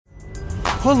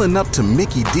Pulling up to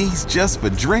Mickey D's just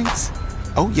for drinks?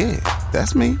 Oh yeah,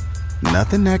 that's me.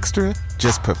 Nothing extra,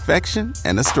 just perfection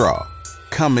and a straw.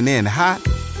 Coming in hot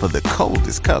for the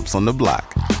coldest cups on the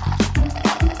block.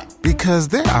 Because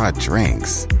there are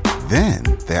drinks. Then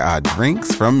there are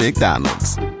drinks from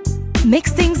McDonald's.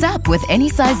 Mix things up with any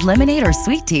size lemonade or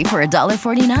sweet tea for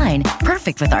 $1.49.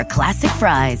 Perfect with our classic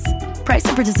fries. Price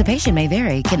and participation may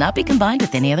vary. Cannot be combined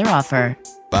with any other offer.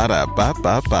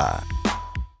 Ba-da-ba-ba-ba.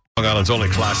 Long Island's only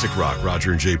classic rock,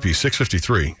 Roger and JP,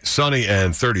 653, sunny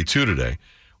and 32 today.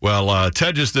 Well,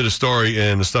 Ted just did a story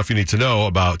in the Stuff You Need to Know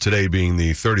about today being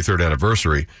the 33rd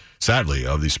anniversary, sadly,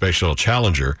 of the Space Shuttle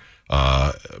Challenger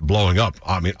blowing up,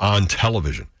 on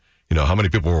television. You know, how many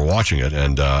people were watching it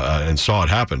and saw it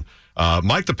happen.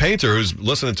 Mike the Painter, who's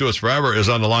listening to us forever, is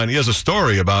on the line. He has a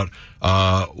story about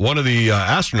one of the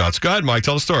astronauts. Go ahead, Mike,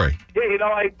 tell the story. Yeah, you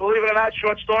know, I believe it or not,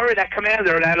 short story, that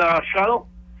commander of that shuttle,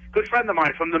 good friend of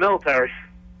mine from the military.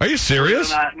 Are you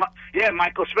serious? Yeah,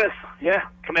 Michael Smith. Yeah,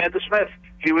 Commander Smith.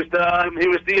 He was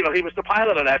the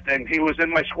pilot of that thing. He was in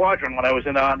my squadron when I was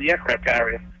in the aircraft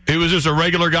carrier. He was just a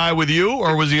regular guy with you,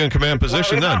 or was he in command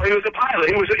position then? No, he was a pilot.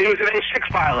 He was an A6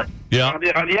 pilot. Yeah. On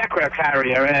the aircraft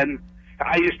carrier, and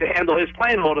I used to handle his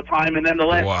plane all the time. And then the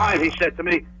last time, he said to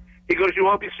me, he goes, "You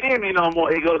won't be seeing me no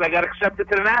more." He goes, "I got accepted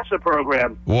to the NASA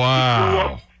program."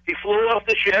 Wow. He flew off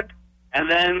the ship, and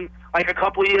then, like a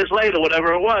couple of years later,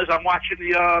 whatever it was, I'm watching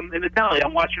in the deli.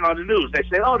 I'm watching on the news. They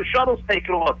say, "Oh, the shuttle's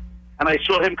taking off," and I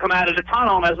saw him come out of the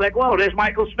tunnel, and I was like, "Whoa, there's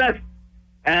Michael Smith."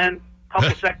 And a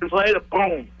couple seconds later,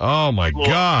 boom. Oh my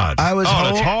God!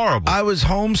 That's horrible. I was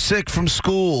homesick from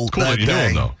school that you day, knew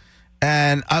him, though.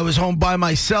 And I was home by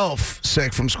myself,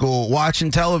 sick from school, watching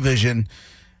television.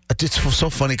 It's so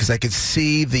funny because I could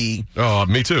see the. Oh,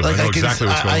 me too. I know exactly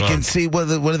what's going on. I can see what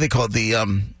do they call it? The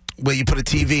where you put a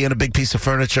TV and a big piece of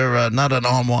furniture, not an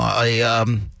armoire, a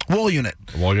wall unit.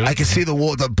 A wall unit? I can see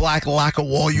the black lacquer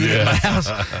wall unit in my house,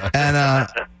 and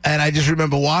I just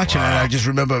remember watching it. And I just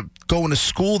remember going to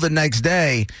school the next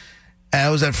day, and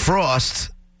I was at Frost.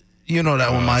 You know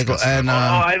that one, Michael. And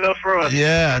I know Frost.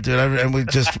 Yeah, dude, and we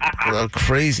just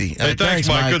crazy. Hey, thanks,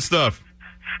 Mike. Good stuff.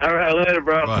 All right, later,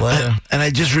 bro. Later. And I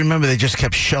just remember they just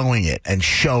kept showing it and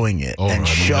showing it and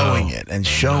showing it and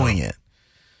showing it.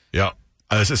 Yeah.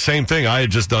 It's the same thing. I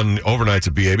had just done overnights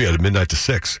at BAB at midnight to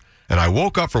 6. And I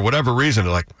woke up for whatever reason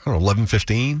at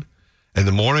 11:15 in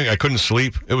the morning. I couldn't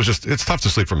sleep. It's tough to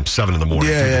sleep from 7 in the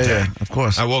morning. Yeah, of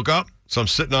course. I woke up, so I'm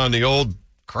sitting on the old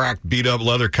cracked, beat-up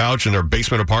leather couch in their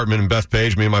basement apartment in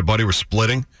Bethpage. Me and my buddy were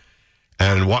splitting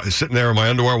and sitting there in my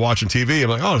underwear watching TV. I'm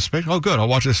like, oh, good, I'll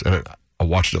watch this. And I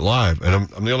watched it live. And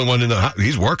I'm the only one in the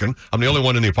he's working. I'm the only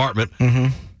one in the apartment. Mm-hmm.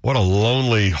 What a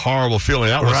lonely, horrible feeling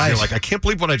that was. You're like, I can't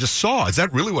believe what I just saw. Is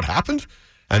that really what happened?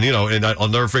 And, and I'll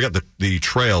never forget the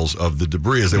trails of the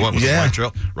debris as they went with the white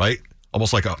trail, right?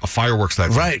 Almost like a fireworks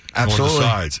type. Right, absolutely. On the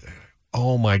sides.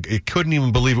 Oh, my, it couldn't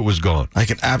even believe it was gone. I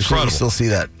can absolutely still see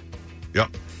that.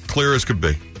 Yep, clear as could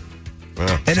be.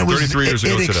 Yeah. And it was 33 years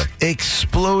ago today.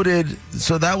 Exploded.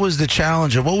 So that was the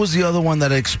Challenger. What was the other one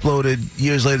that exploded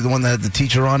years later? The one that had the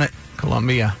teacher on it.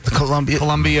 Columbia. The Columbia.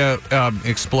 Columbia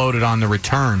exploded on the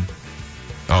return.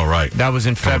 Oh, right. That was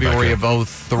in February of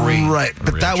 2003. Right,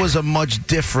 but that was a much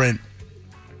different.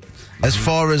 As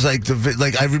far as I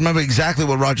remember exactly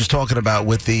what Roger's talking about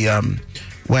with the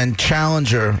when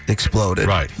Challenger exploded.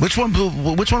 Right. Which one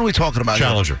are we talking about?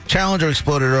 Challenger. Challenger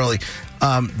exploded early.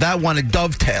 That one, it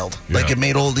dovetailed. Yeah. Like it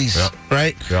made all these,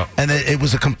 right? Yeah. And it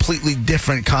was a completely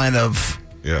different kind of.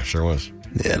 Yeah, sure was.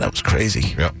 Yeah, that was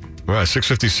crazy. Yeah. All right,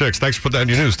 6:56. Thanks for putting that in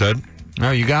your news, Ted.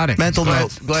 No, you got it. Mental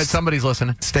note. Glad somebody's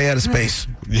listening. Stay out of space.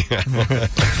 Yeah.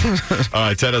 All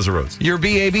right, Ted has the roads. Your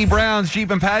BAB Browns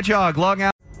Jeep and Patchogue. Log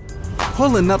out.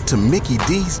 Pulling up to Mickey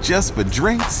D's just for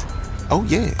drinks? Oh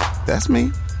yeah, that's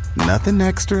me. Nothing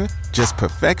extra, just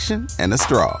perfection and a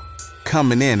straw.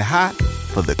 Coming in hot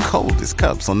for the coldest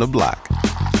cups on the block.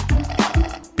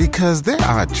 Because there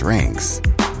are drinks.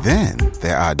 Then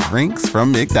there are drinks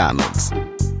from McDonald's.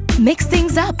 Mix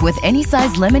things up with any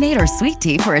size lemonade or sweet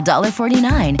tea for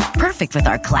 $1.49. Perfect with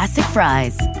our classic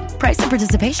fries. Price and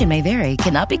participation may vary.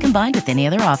 Cannot be combined with any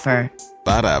other offer.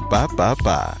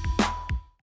 Ba-da-ba-ba-ba.